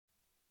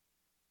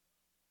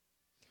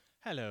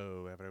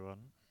Hello, everyone.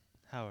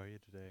 How are you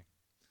today?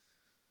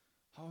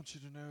 I want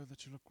you to know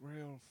that you look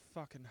real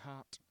fucking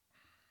hot.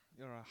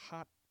 You're a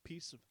hot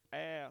piece of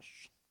ass.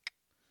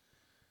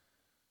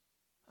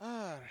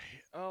 Alright.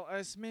 Well,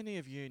 as many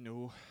of you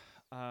know,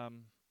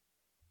 um,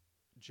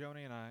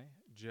 Joni and I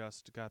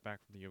just got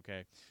back from the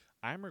UK.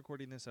 I'm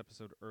recording this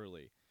episode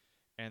early,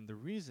 and the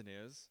reason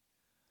is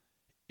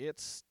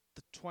it's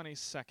the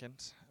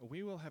 22nd.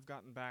 We will have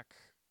gotten back,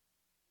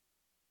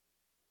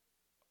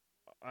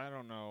 I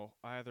don't know,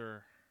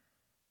 either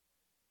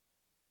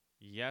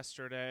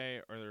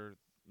yesterday or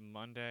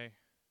Monday,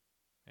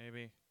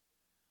 maybe.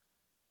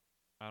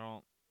 I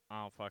don't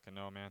I don't fucking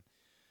know, man.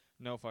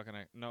 No fucking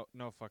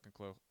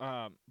clue.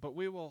 But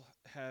we will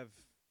have.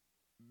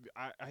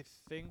 I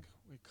think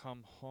we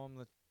come home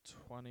the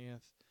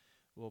 20th.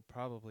 We'll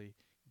probably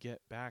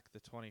get back the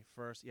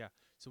 21st. Yeah.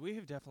 So we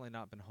have definitely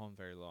not been home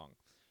very long,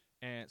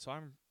 and so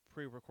I'm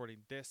pre-recording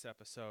this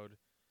episode.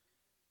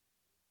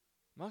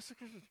 Mostly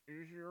because it's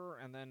easier,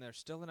 and then there's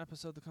still an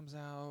episode that comes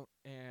out.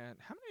 And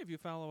how many of you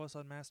follow us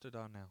on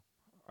Mastodon now?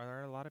 Are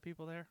there a lot of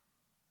people there?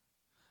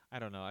 I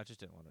don't know. I just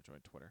didn't want to join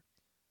Twitter.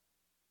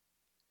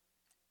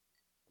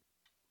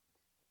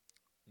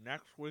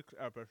 Next week's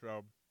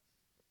episode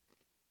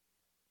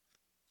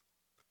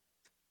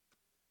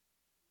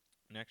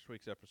next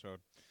week's episode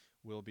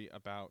will be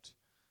about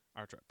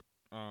our trip.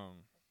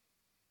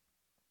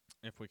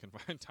 If we can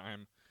find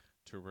time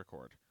to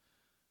record.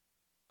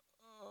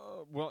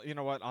 Well, you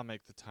know what? I'll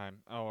make the time,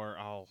 or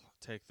I'll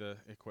take the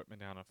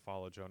equipment down and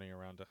follow Joni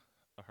around to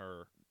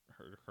her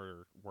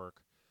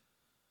work.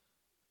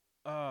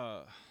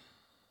 Uh,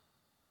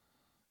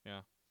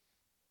 yeah.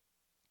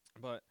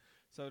 But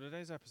so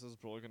today's episode is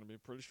probably going to be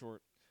pretty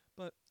short.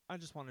 But I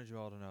just wanted you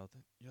all to know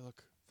that you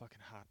look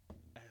fucking hot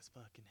as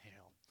fucking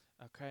hell.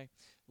 Okay,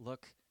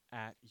 look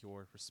at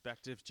your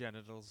respective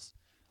genitals.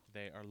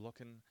 They are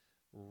looking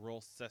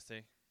real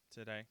sissy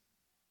today.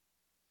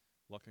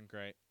 Looking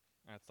great.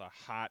 That's a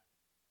hot.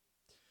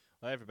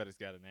 Well, everybody's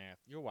got an ass.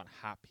 You're one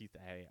hot piece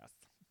of ass.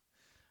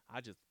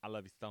 I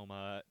love you so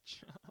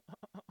much.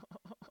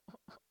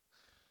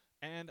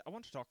 And I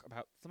want to talk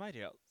about some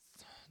ideas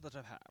that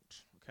I've had.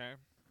 Okay,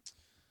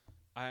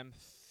 I'm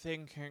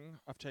thinking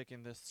of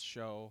taking this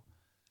show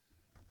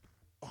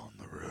on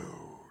the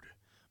road,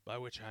 by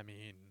which I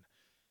mean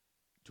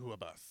to a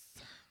bus.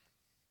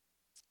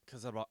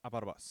 Because I bought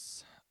a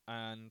bus,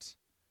 and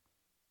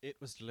it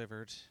was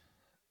delivered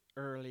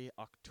early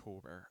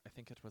October. I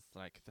think it was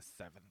like the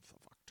 7th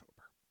of October.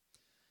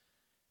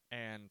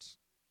 And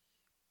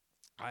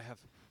I have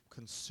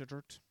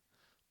considered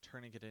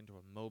turning it into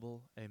a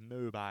mobile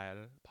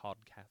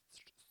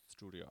podcast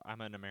studio.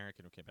 I'm an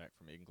American who came back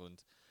from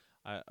England.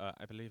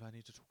 I believe I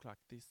need to talk like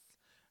this,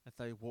 and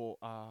say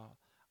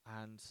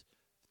and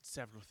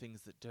several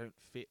things that don't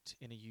fit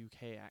in a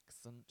UK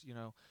accent.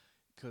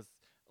 Because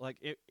like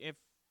if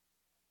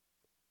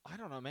I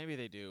don't know, maybe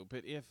they do,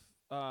 but if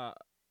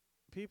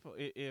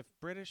if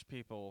British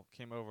people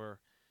came over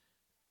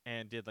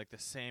and did like the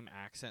same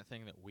accent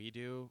thing that we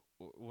do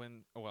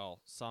when, well,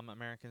 some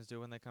Americans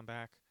do when they come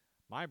back.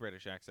 My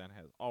British accent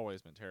has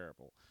always been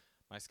terrible.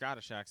 My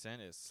Scottish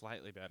accent is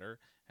slightly better,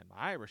 and my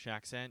Irish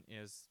accent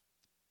is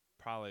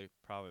probably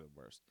the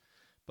worst.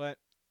 But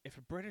if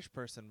a British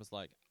person was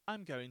like,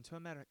 "I'm going to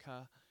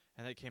America,"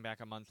 and they came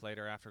back a month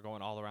later after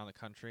going all around the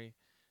country,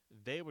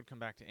 they would come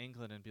back to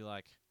England and be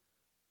like,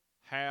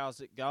 "How's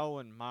it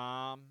going,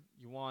 Mom?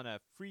 You want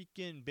a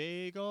freaking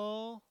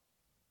bagel?"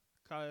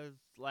 'Cause,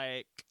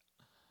 like,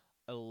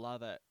 I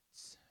love it.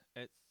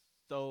 It's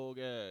so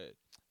good.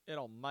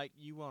 It'll make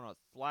you want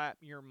to slap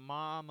your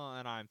mama,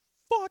 and I'm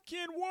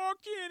fucking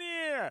walking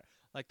here.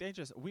 Like,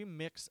 we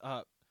mix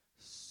up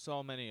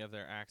so many of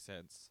their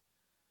accents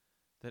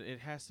that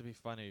it has to be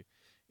funny,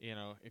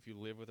 if you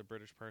live with a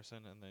British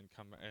person and then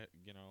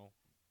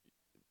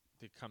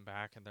they come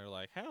back and they're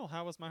like, hell,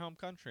 how was my home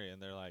country? And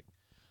they're like,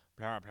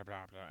 blah, blah,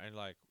 blah, blah. And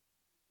like,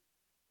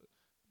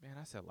 man,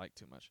 I said like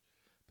too much.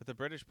 But the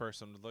British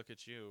person would look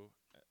at you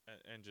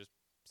and just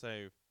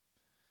say,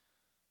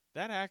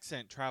 that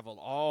accent traveled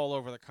all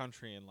over the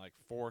country in like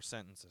 4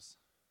 sentences.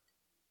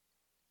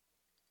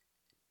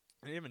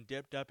 It even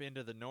dipped up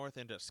into the north,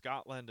 into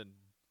Scotland, and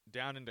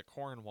down into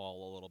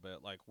Cornwall a little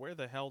bit. Like, where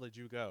the hell did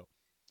you go?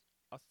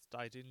 I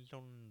stayed in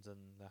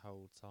London the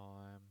whole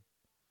time.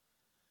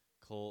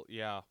 Cool.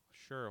 Yeah,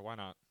 sure. Why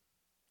not?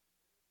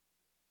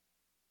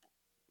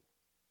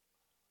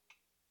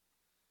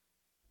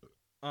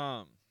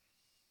 Um,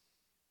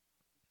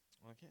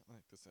 well, I can't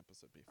let this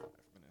episode be 5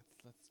 minutes.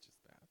 That's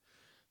just bad.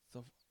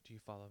 So, do you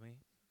follow me?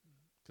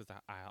 Because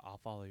I'll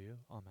follow you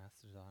on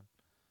Mastodon.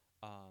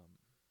 Um,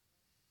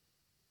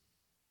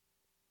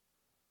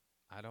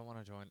 I don't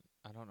want to join.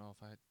 I don't know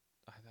if I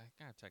think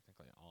I'm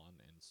technically on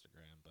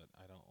Instagram, but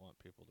I don't want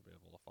people to be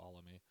able to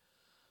follow me.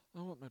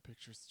 I want my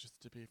pictures just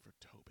to be for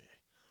Toby.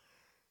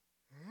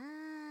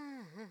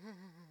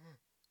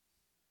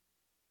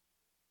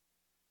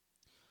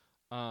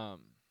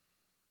 um,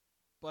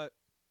 but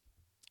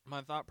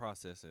my thought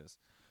process is,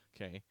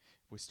 okay,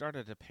 if we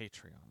started a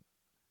Patreon,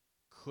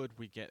 could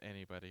we get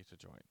anybody to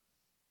join?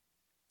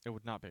 It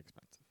would not be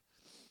expensive.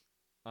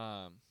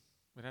 Um,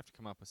 we'd have to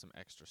come up with some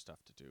extra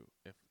stuff to do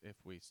if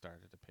we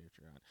started a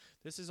Patreon.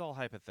 This is all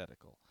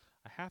hypothetical.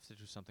 I have to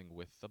do something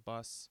with the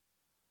bus.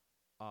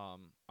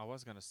 I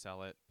was gonna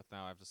sell it, but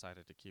now I've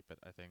decided to keep it,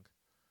 I think.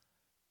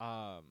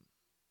 Um,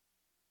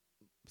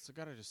 so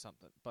gotta do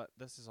something. But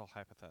this is all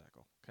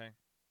hypothetical, okay?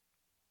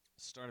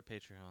 Start a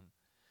Patreon,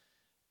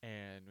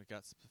 and we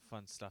got some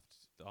fun stuff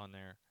on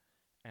there,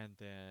 and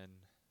then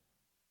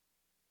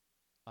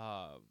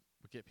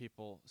we get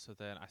people. So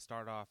then I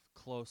start off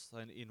close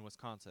in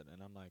Wisconsin,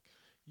 and I'm like,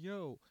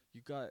 "Yo,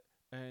 you got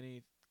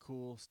any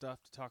cool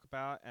stuff to talk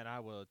about?" And I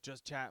will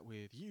just chat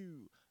with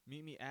you.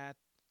 Meet me at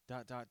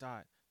dot dot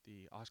dot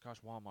the Oshkosh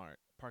Walmart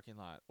parking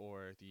lot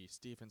or the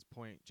Stevens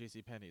Point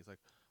J.C. Penney's, like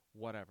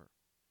whatever.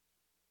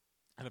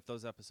 And if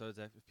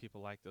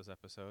people like those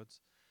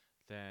episodes,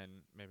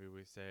 then maybe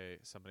we say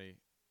somebody,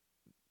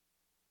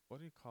 what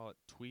do you call it?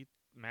 Tweet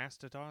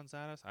mastodons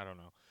at us? I don't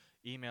know.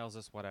 Emails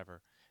us,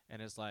 whatever.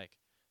 And it's like,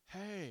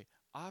 hey,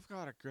 I've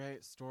got a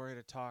great story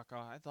to talk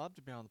on. I'd love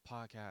to be on the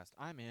podcast.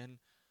 I'm in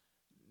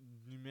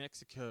New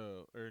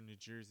Mexico or New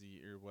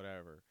Jersey or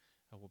whatever.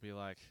 And we'll be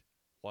like,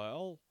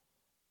 well,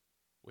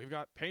 we've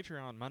got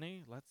Patreon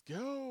money. Let's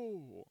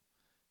go.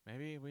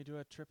 Maybe we do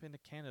a trip into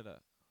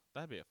Canada.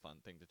 That'd be a fun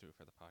thing to do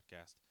for the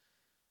podcast.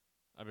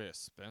 That'd be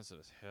expensive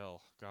as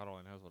hell. God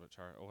only knows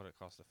what it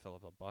costs to fill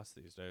up a bus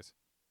these days.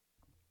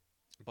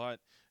 But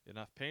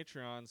enough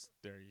Patreons,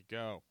 there you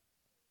go.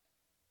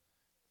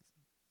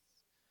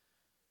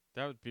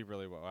 That would be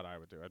really what I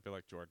would do. I'd be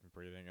like Jordan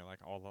breathing, and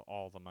like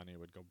all the money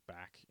would go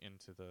back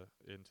into the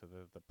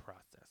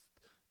process.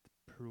 The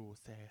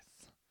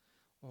process.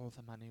 All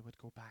the money would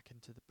go back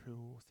into the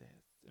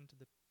process, into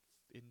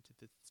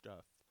the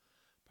stuff.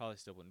 Probably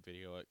still wouldn't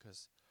video it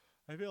because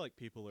I feel like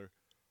people are.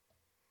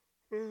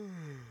 I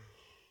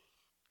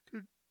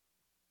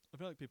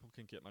feel like people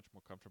can get much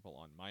more comfortable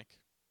on mic.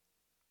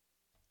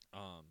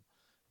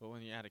 But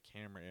when you add a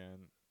camera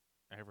in,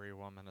 every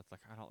woman, it's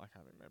like, I don't like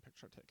having my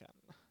picture taken.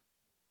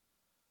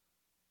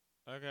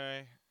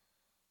 Okay,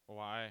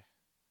 why?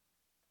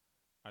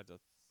 I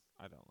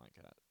don't like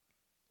it.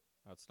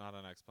 That's not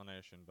an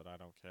explanation, but I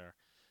don't care.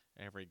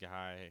 Every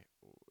guy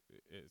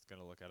is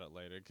gonna look at it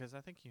later because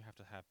I think you have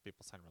to have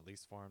people sign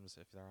release forms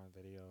if they're on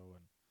video,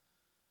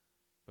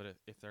 but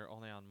if they're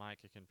only on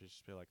mic, it can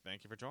just be like,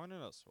 "Thank you for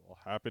joining us. Well,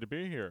 happy to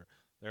be here."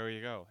 There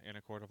you go. In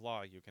a court of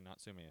law, you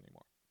cannot sue me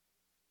anymore.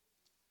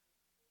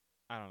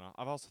 I don't know.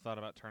 I've also thought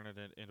about turning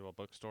it into a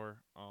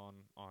bookstore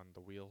on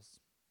the wheels.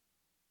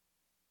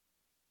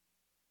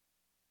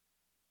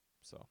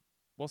 So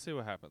we'll see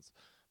what happens.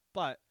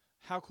 But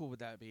how cool would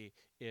that be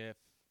if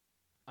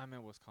I'm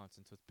in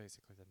Wisconsin, so it's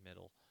basically the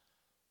middle.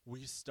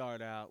 We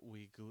start out,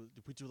 we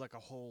do like a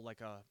whole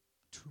like a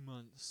 2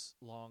 months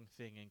long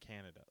thing in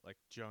Canada. Like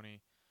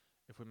Joni,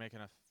 if we make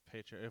enough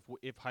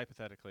if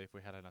hypothetically if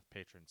we had enough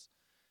patrons,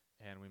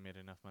 and we made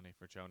enough money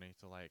for Joni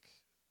to like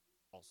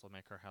also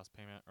make her house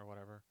payment or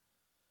whatever,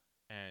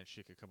 and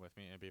she could come with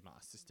me and be my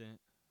assistant.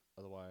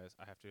 Otherwise,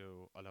 I have to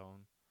go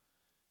alone.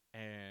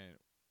 And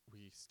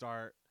we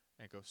start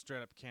and go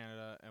straight up to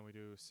Canada, and we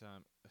do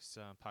some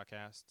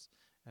podcasts,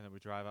 and then we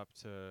drive up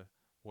to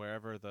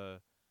wherever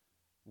the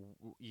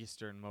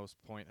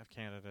easternmost point of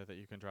Canada that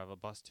you can drive a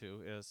bus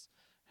to is,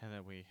 and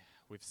then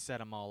we've set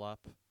them all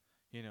up,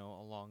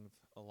 along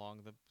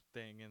the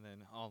thing, and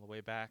then all the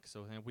way back.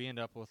 So then we end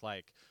up with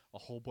like a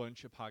whole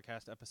bunch of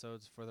podcast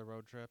episodes for the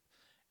road trip,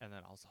 and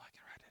then also I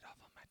can write it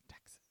off on my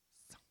taxes.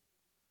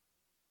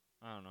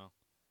 I don't know.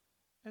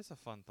 It's a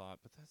fun thought,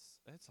 but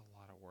it's a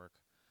lot of work.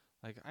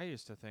 Like I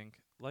used to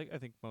think, like I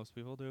think most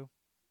people do.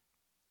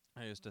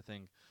 I used to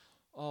think,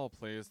 oh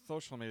please,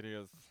 social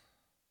media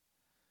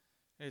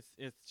is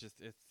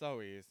it's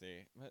so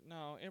easy. But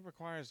no, it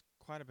requires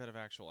quite a bit of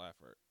actual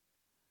effort.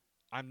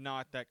 I'm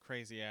not that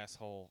crazy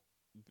asshole,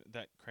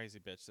 that crazy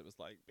bitch that was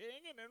like,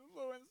 being an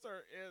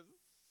influencer is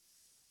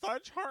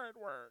such hard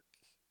work.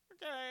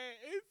 Okay,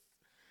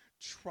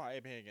 try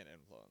being an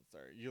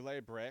influencer. You lay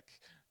brick.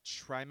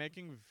 Try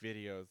making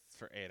videos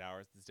for 8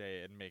 hours a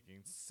day and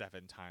making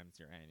 7 times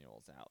your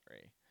annual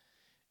salary.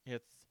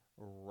 It's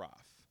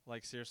rough.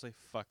 Like seriously,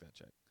 fuck that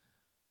chick.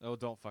 Oh,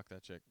 don't fuck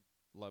that chick.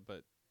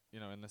 But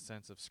in the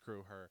sense of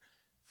screw her,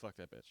 fuck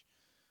that bitch.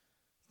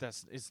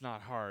 It's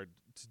not hard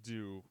to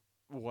do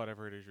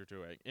whatever it is you're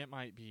doing. It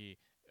might be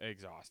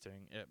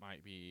exhausting. It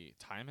might be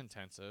time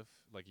intensive.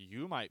 Like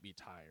you might be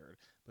tired,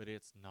 but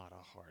it's not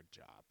a hard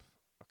job.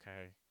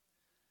 Okay.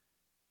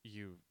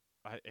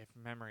 If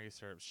memory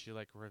serves, she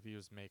like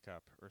reviews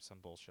makeup or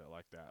some bullshit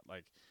like that.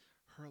 Like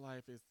her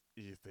life is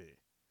easy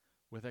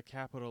with a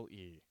capital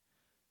E.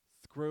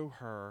 Screw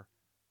her.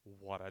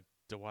 What a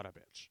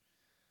bitch.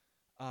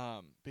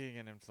 Being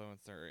an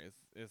influencer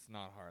is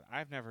not hard.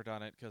 I've never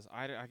done it because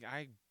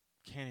I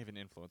can't even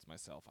influence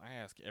myself. I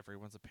ask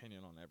everyone's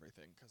opinion on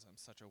everything because I'm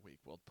such a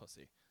weak-willed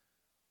pussy.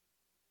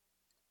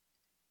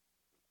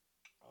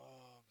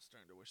 Oh, I'm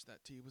starting to wish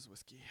that tea was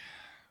whiskey,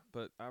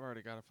 but I've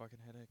already got a fucking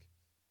headache.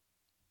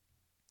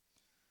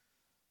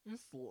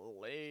 It's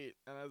late,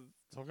 and I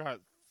still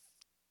got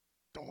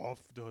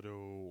Off the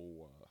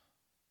do.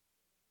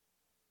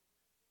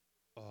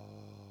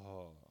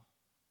 Oh.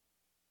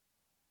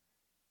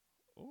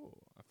 Oh,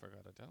 I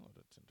forgot I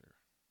downloaded Tinder.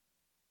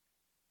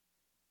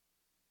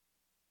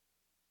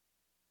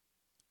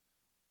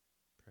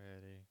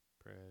 Pretty,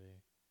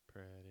 pretty,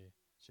 pretty.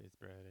 She's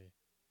pretty.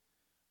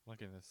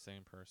 Look at the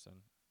same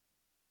person.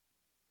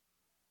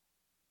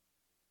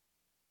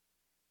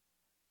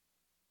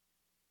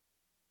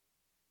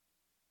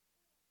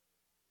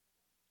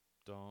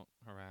 Don't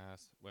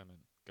harass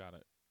women. Got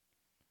it.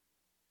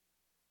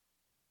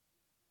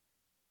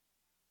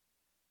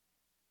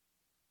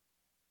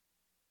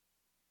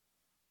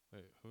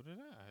 Wait, who did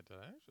I? Did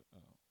I actually?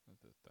 Oh,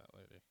 that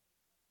lady.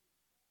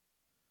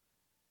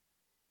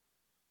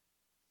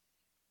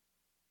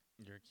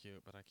 You're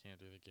cute, but I can't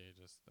do the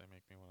gauges. They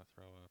make me want to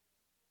throw up.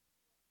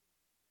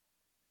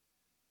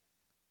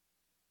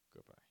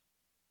 Goodbye.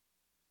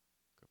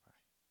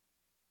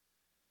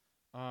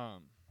 Goodbye.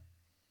 Um.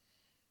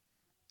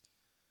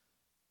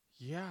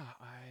 Yeah,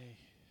 I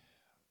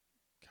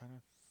kind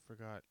of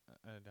forgot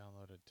I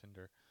downloaded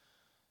Tinder.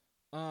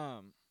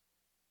 Um.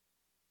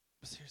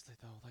 Seriously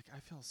though, like I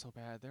feel so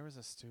bad. There was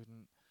a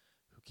student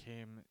who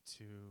came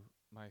to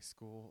my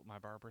school, my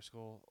barber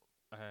school,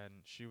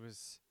 and she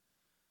was,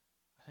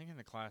 I think, in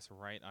the class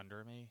right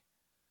under me.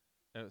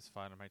 It was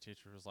fun, and my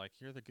teacher was like,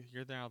 you're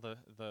now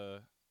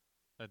the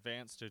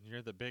advanced student.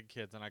 You're the big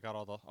kids," and I got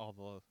all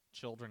the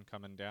children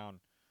coming down,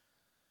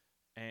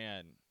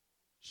 and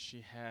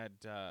she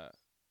had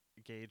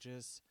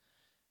gauges,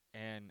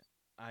 and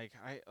I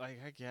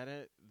get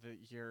it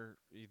that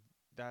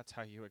that's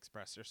how you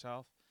express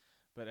yourself,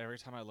 but every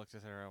time I looked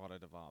at her, I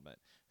wanted to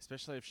vomit,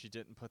 especially if she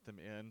didn't put them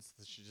in,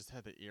 so she just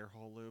had the ear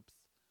hole loops.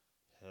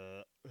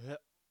 Okay,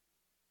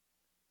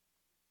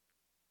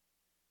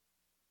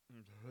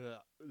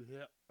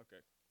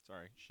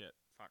 sorry, shit,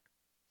 fuck.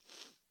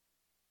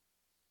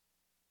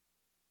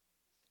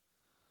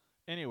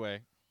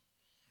 Anyway,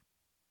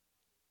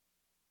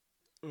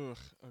 ugh,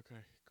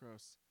 okay,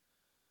 gross.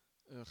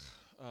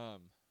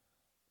 Ugh,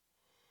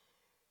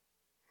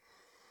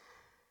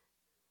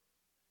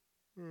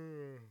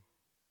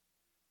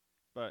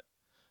 but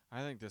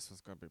I think this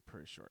was going to be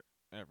pretty short,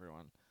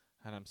 everyone.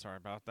 And I'm sorry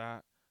about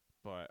that,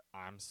 but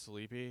I'm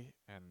sleepy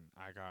and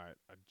I got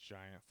a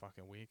giant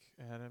fucking week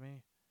ahead of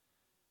me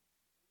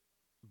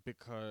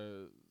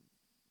because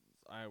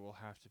I will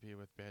have to be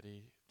with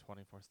Betty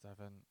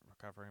 24/7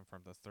 recovering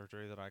from the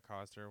surgery that I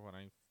caused her when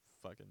I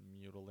fucking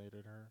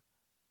mutilated her.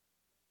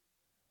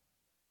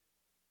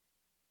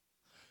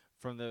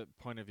 From the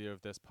point of view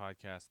of this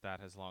podcast, that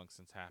has long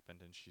since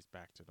happened and she's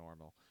back to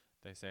normal.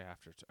 They say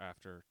after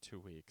 2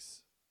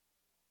 weeks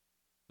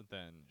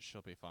then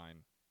she'll be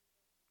fine.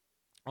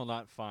 Well,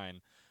 not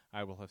fine.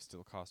 I will have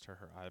still cost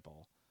her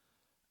eyeball,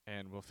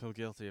 and will feel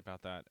guilty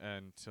about that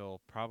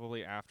until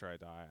probably after I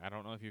die. I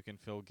don't know if you can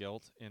feel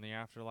guilt in the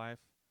afterlife,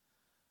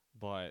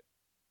 but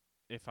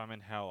if I'm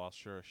in hell, I'll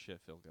sure as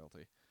shit feel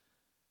guilty.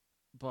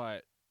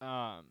 But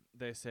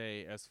they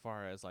say as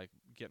far as like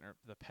getting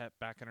the pet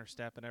back in her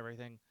step and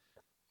everything,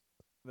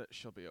 that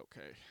she'll be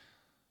okay.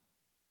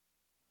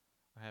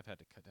 I have had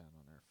to cut down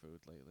on her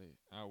food lately.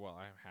 Oh well,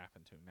 I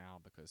happen to now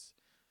because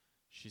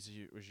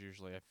was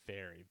usually a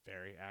very,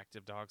 very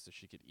active dog, so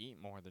she could eat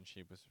more than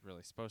she was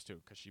really supposed to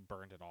because she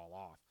burned it all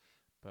off.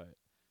 But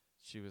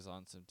she was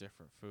on some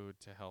different food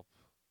to help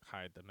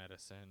hide the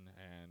medicine,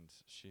 and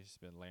she's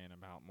been laying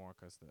about more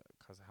because of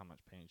how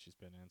much pain she's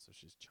been in. So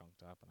she's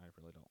chunked up, and I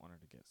really don't want her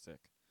to get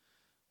sick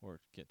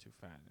or get too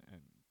fat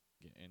and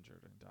get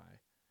injured and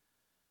die.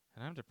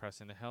 And I'm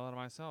depressing the hell out of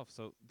myself.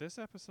 So this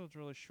episode's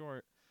really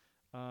short.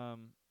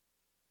 Um,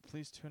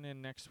 Please tune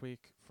in next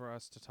week for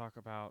us to talk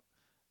about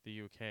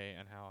the UK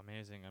and how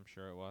amazing I'm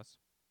sure it was.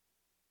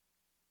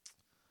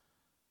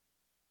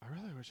 I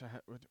really wish I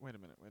had. Wait a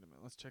minute.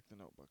 Let's check the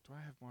notebook. Do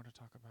I have more to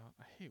talk about?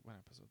 I hate when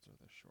episodes are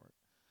this short.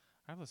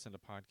 I've listened to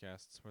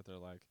podcasts where they're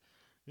like,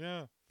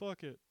 yeah,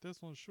 fuck it.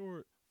 This one's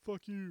short.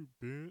 Fuck you,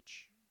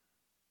 bitch.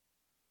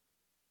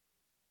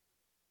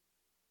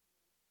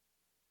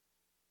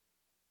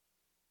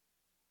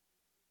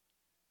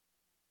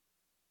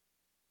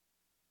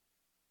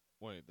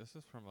 Wait, this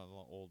is from an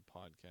old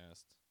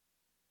podcast.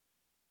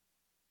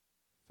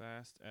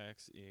 Fast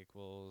X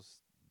equals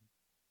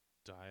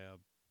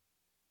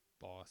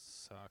Diaboss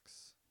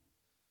sucks.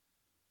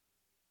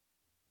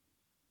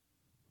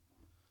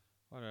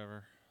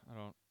 Whatever. I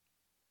don't.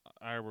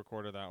 I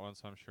recorded that one,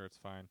 so I'm sure it's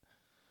fine.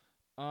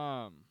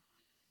 Um.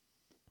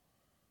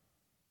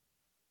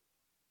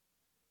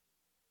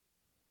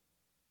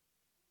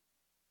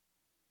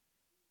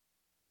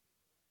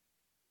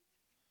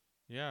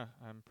 Yeah,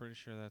 I'm pretty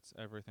sure that's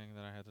everything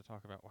that I had to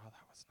talk about. Wow,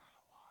 that was not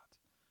a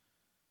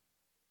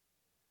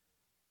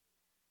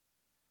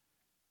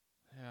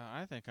lot. Yeah,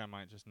 I think I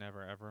might just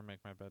never ever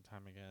make my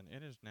bedtime again.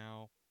 It is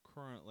now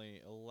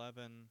currently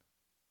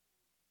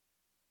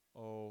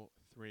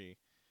 11:03,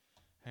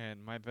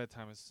 and my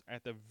bedtime is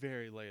at the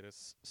very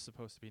latest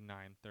supposed to be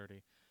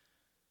 9:30.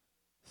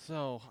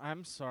 So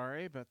I'm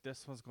sorry, but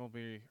this one's gonna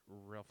be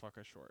real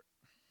fucking short.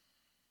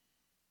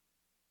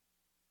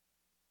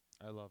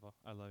 I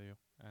love you,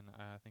 and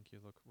I think you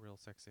look real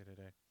sexy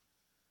today.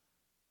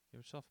 Give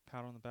yourself a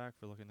pat on the back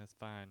for looking this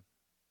fine.